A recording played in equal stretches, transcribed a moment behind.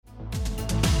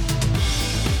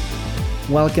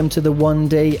Welcome to the One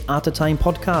Day at a Time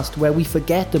podcast, where we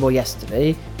forget about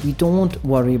yesterday, we don't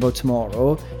worry about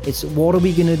tomorrow. It's what are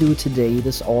we going to do today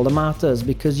that's all that matters,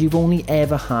 because you've only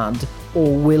ever had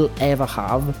or will ever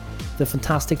have the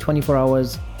fantastic 24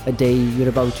 hours a day you're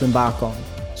about to embark on.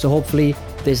 So hopefully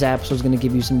this episode is going to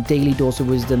give you some daily dose of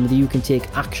wisdom that you can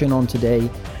take action on today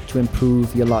to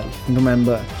improve your life. And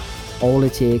remember, all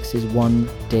it takes is one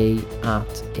day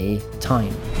at a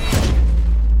time.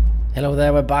 Hello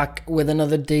there, we're back with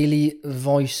another daily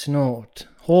voice note.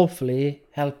 Hopefully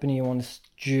helping you on this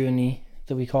journey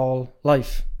that we call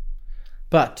life.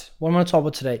 But what I'm going to talk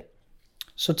about today.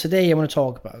 So today I'm going to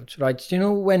talk about, right, do you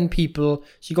know when people,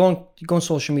 so you go on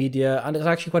social media, and it's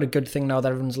actually quite a good thing now that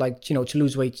everyone's like, you know, to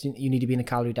lose weight, you need to be in a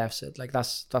calorie deficit. Like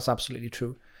that's absolutely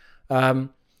true. A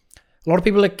lot of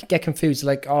people get confused,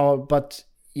 like, oh, but,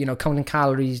 you know, counting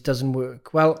calories doesn't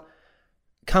work. Well,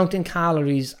 counting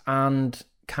calories and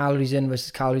calories in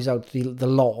versus calories out, the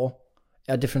law,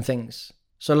 are different things.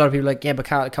 So a lot of people are like, yeah, but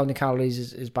counting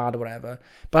calories is bad or whatever.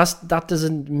 But that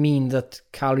doesn't mean that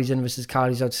calories in versus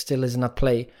calories out still isn't at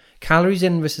play. Calories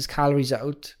in versus calories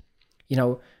out, you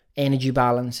know, energy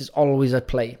balance is always at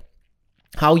play.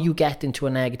 How you get into a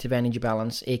negative energy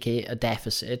balance, aka a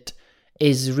deficit,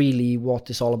 is really what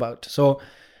it's all about. So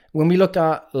when we look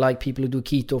at like people who do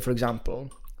keto, for example,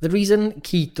 the reason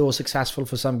keto is successful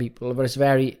for some people, but it's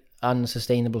very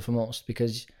unsustainable for most,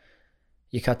 because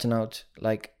you're cutting out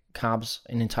like carbs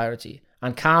in entirety,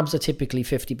 and carbs are typically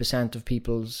 50% of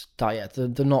people's diet.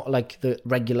 They're not like the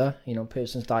regular, you know,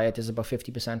 person's diet is about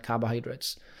 50%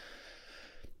 carbohydrates.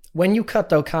 When you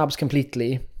cut out carbs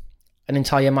completely, an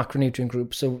entire macronutrient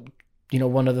group, so you know,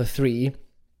 one of the three,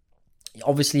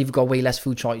 obviously you've got way less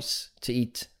food choice to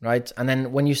eat, right? And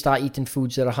then when you start eating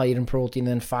foods that are higher in protein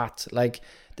than fat, like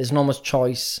there's not much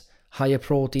choice. Higher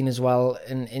protein as well,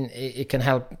 and it can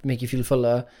help make you feel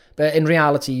fuller. But in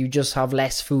reality, you just have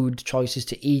less food choices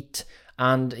to eat,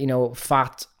 and you know,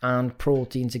 fat and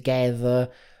protein together,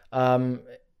 and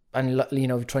you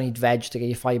know, trying to eat veg to get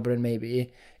your fiber in.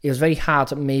 Maybe it was very hard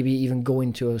to maybe even go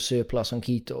into a surplus on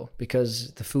keto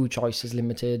because the food choice is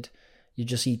limited. You're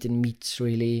just eating meats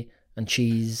really and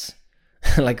cheese.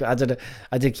 Like I did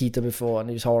keto before, and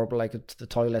it was horrible. Like the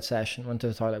toilet session, went to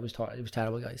the toilet, it was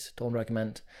terrible, guys. Don't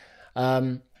recommend.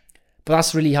 But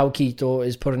that's really how keto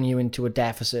is putting you into a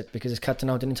deficit, because it's cutting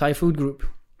out an entire food group.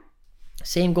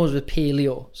 Same goes with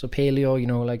paleo. So paleo, you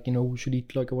know, like, you know, we should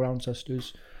eat like our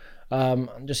ancestors,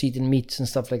 just eating meats and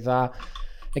stuff like that.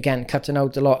 Again, cutting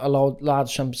out a lot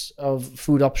large chunks of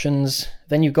food options.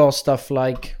 Then you've got stuff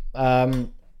like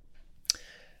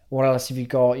what else have you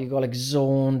got? You've got like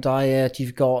zone diet.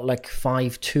 You've got like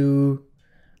 5-2.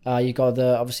 You got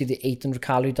obviously the 800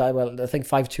 calorie diet. Well, I think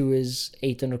 5-2 is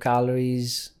 800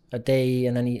 calories a day,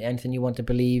 and then eat anything you want to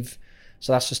believe.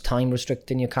 So that's just time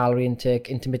restricting your calorie intake.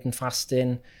 Intermittent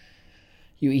fasting,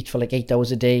 you eat for like 8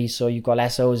 hours a day, so you've got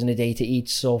less hours in a day to eat.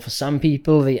 So for some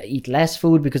people, they eat less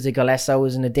food because they got less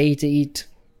hours in a day to eat.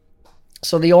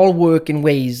 So they all work in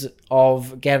ways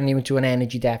of getting you into an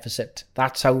energy deficit.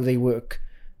 That's how they work.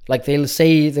 Like they'll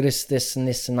say there is this and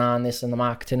this and that and this, and the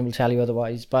marketing will tell you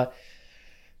otherwise, but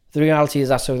the reality is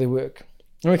that's how they work.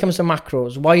 When it comes to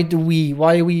macros,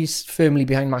 why are we firmly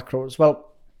behind macros?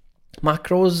 Well,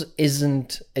 macros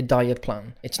isn't a diet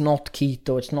plan. It's not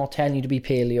keto. It's not telling you to be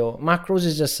paleo. Macros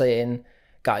is just saying,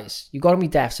 guys, you got to be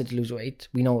deficit to lose weight.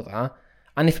 We know that.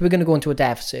 And if we're going to go into a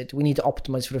deficit, we need to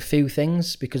optimize for a few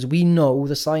things, because we know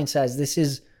the science says this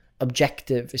is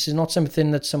objective. This is not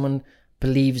something that someone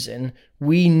believes in.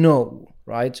 We know,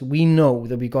 right? We know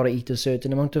that we got to eat a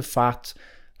certain amount of fat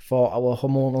for our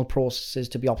hormonal processes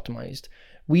to be optimized.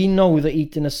 We know that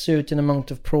eating a certain amount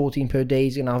of protein per day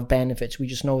is going to have benefits. We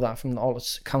just know that from all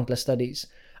the countless studies.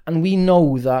 And we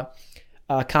know that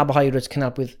carbohydrates can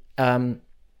help with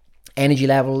energy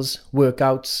levels,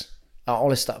 workouts, all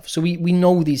this stuff. So we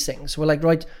know these things. We're like,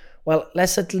 right, well,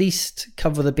 let's at least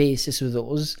cover the basis with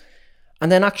those.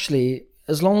 And then actually,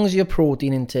 as long as your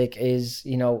protein intake is,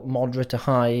 you know, moderate to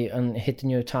high and hitting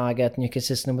your target and you're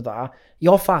consistent with that,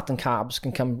 your fat and carbs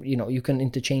can come, you know, you can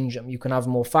interchange them. You can have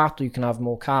more fat or you can have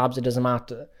more carbs. It doesn't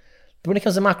matter. But when it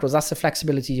comes to macros, that's the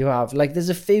flexibility you have. Like there's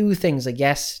a few things like,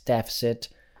 yes, deficit.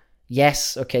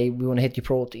 Yes, okay, we want to hit your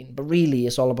protein. But really,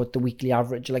 it's all about the weekly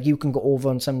average. Like you can go over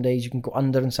on some days, you can go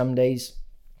under on some days.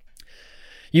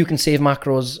 You can save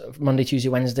macros Monday, Tuesday,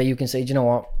 Wednesday. You can say, do you know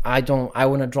what? I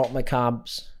want to drop my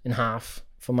carbs in half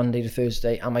for Monday to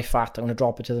Thursday, and my fat, I'm going to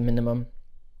drop it to the minimum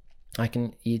I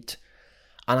can eat,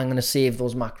 and I'm going to save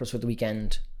those macros for the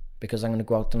weekend because I'm going to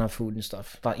go out and have food and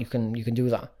stuff. That you can do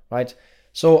that, right?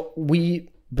 So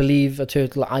we believe at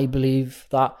Turtle, I believe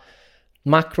that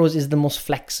macros is the most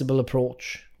flexible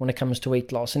approach when it comes to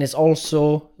weight loss, and it's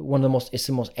also it's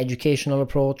the most educational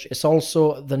approach. It's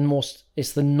also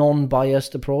it's the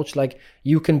non-biased approach. Like,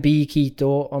 you can be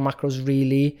keto on macros,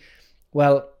 really.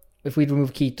 Well, if we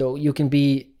remove keto, you can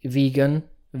be vegan,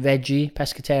 veggie,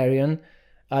 pescatarian.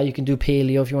 You can do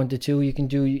paleo if you wanted to. You can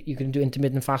do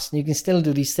intermittent fasting. You can still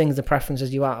do these things, the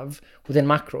preferences you have within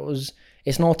macros.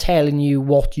 It's not telling you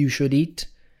what you should eat.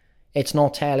 It's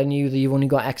not telling you that you've only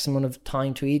got X amount of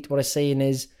time to eat. What it's saying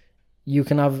is you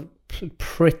can have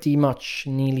pretty much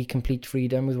nearly complete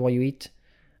freedom with what you eat.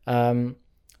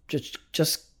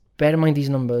 Just bear in mind these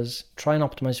numbers. Try and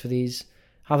optimize for these.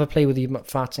 Have a play with the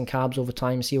fats and carbs over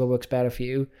time. See what works better for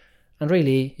you. And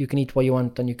really, you can eat what you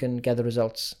want and you can get the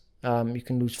results. You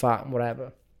can lose fat and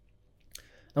whatever.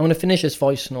 I'm going to finish this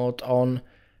voice note on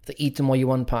the eating what you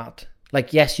want part.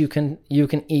 Like, yes, you can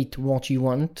eat what you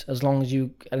want. As long as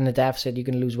you are in a deficit, you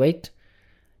can lose weight.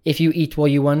 If you eat what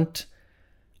you want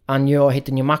and you're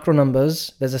hitting your macro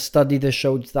numbers, there's a study that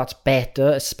showed that's better,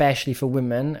 especially for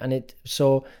women.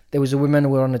 So there was a women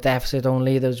who were on a deficit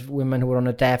only. There's women who were on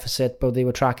a deficit, but they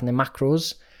were tracking their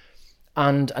macros.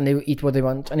 And they would eat what they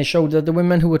want. And it showed that the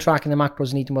women who were tracking the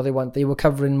macros and eating what they want, they were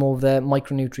covering more of their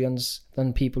micronutrients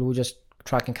than people who were just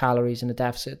tracking calories in a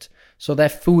deficit. So their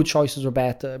food choices were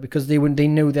better because they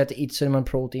knew that to eat certain amount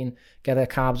of protein, get their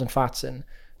carbs and fats in.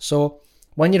 So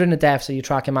when you're in a deficit, you're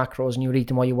tracking macros and you're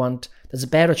eating what you want, there's a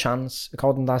better chance,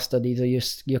 according to that study,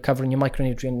 that you're covering your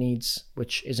micronutrient needs,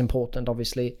 which is important,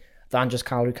 obviously, than just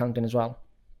calorie counting as well.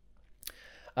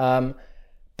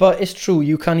 But it's true,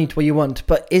 you can eat what you want.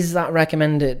 But is that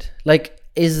recommended? Like,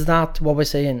 is that what we're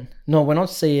saying? No, we're not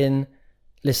saying,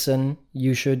 listen,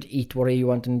 you should eat whatever you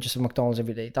want and just have McDonald's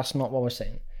every day. That's not what we're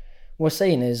saying. What we're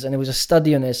saying is, and there was a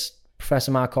study on this, Professor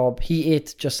Markov, he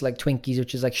ate just like Twinkies,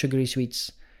 which is like sugary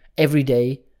sweets, every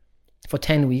day for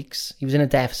 10 weeks. He was in a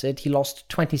deficit. He lost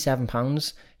 27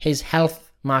 pounds. His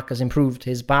health markers improved.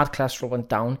 His bad cholesterol went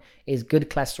down. His good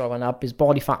cholesterol went up. His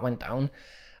body fat went down.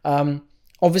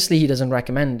 Obviously, he doesn't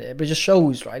recommend it, but it just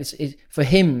shows, right? For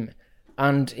him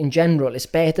and in general, it's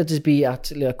better to be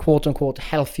at a quote-unquote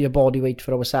healthier body weight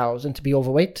for ourselves than to be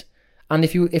overweight. And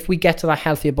if we get to that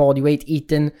healthier body weight,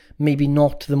 eating maybe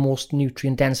not the most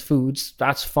nutrient-dense foods,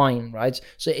 that's fine, right?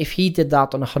 So if he did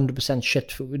that on 100%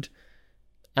 shit food,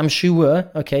 I'm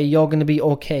sure, okay, you're going to be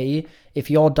okay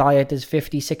if your diet is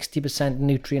 50-60%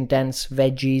 nutrient-dense,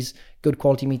 veggies, good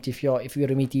quality meat if you're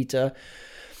a meat eater,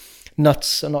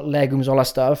 nuts and not legumes, all that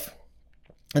stuff,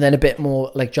 and then a bit more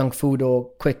like junk food or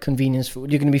quick convenience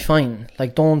food, you're going to be fine.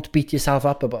 Like, don't beat yourself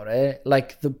up about it.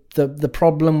 Like, the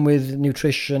problem with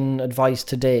nutrition advice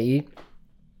today,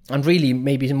 and really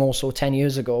maybe more so 10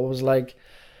 years ago, was like,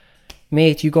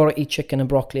 mate, you got to eat chicken and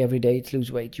broccoli every day to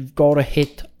lose weight. You've got to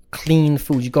hit clean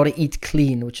food. You've got to eat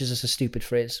clean, which is just a stupid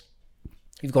phrase.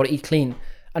 You've got to eat clean.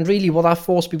 And really what that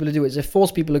forced people to do is it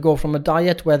forced people to go from a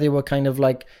diet where they were kind of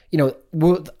like,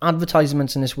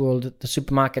 advertisements in this world, the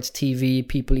supermarkets, TV,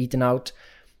 people eating out,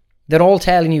 they're all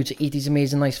telling you to eat these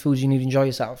amazing, nice foods. You need to enjoy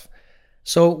yourself.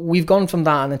 So we've gone from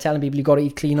that and then telling people you got to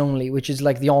eat clean only, which is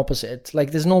like the opposite.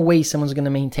 Like, there's no way someone's going to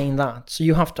maintain that. So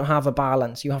you have to have a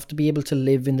balance. You have to be able to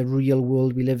live in the real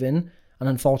world we live in. And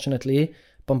unfortunately,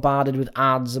 bombarded with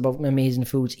ads about amazing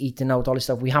foods, eating out, all this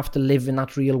stuff. We have to live in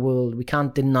that real world. We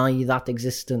can't deny that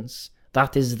existence.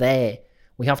 That is there.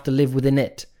 We have to live within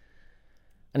it.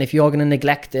 And if you're going to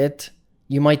neglect it,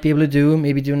 you might be able to do,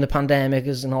 maybe during the pandemic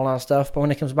and all that stuff, but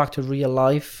when it comes back to real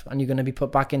life and you're going to be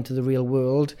put back into the real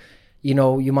world,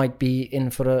 you might be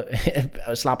in for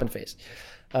a slap in the face.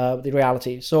 The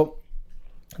reality. So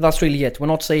that's really it. We're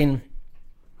not saying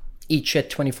eat shit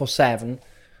 24/7.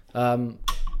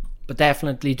 But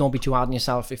definitely don't be too hard on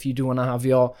yourself if you do want to have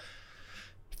your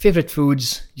favourite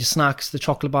foods, your snacks, the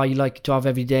chocolate bar you like to have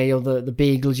every day, or the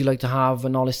bagels you like to have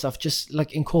and all this stuff. Just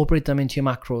like incorporate them into your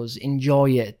macros.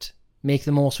 Enjoy it. Make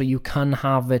the most so you can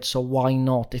have it. So why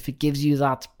not? If it gives you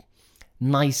that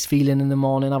nice feeling in the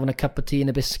morning, having a cup of tea and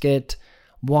a biscuit,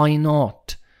 why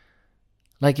not?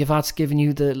 Like, if that's giving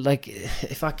you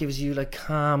if that gives you like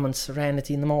calm and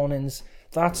serenity in the mornings,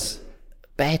 that's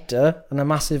better and a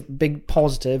massive big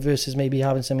positive versus maybe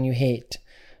having something you hate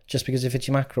just because it fits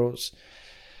your macros.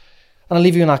 And I'll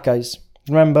leave you on that, guys.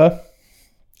 Remember,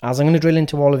 as I'm going to drill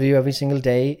into all of you every single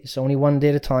day, it's only one day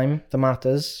at a time that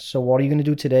matters. So what are you going to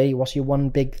do today? What's your one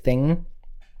big thing?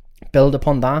 Build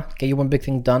upon that. Get your one big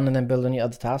thing done and then build on your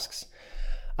other tasks.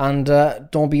 And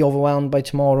don't be overwhelmed by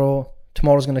tomorrow.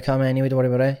 Tomorrow's going to come anyway, don't worry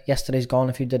about it. Yesterday's gone.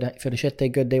 If you had a shit day,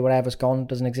 good day, whatever's gone,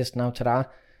 doesn't exist now. Ta-da.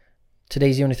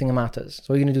 Today's the only thing that matters. So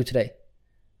what are you going to do today?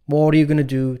 What are you going to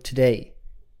do today?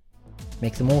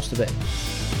 Make the most of it.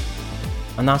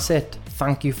 And that's it.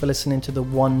 Thank you for listening to the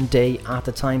One Day at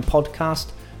a Time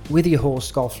podcast with your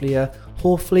host, Gofflier.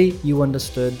 Hopefully you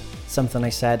understood something I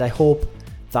said. I hope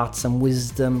that some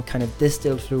wisdom kind of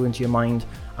distilled through into your mind.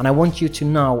 And I want you to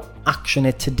now action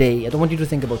it today. I don't want you to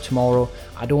think about tomorrow.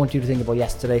 I don't want you to think about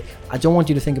yesterday. I don't want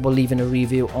you to think about leaving a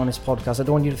review on this podcast. I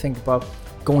don't want you to think about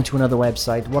going to another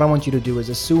website. What I want you to do is,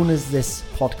 as soon as this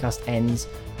podcast ends,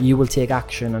 you will take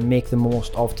action and make the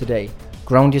most of today.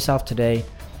 Ground yourself today.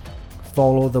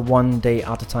 Follow the one day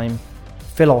at a time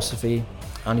philosophy,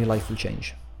 and your life will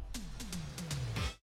change.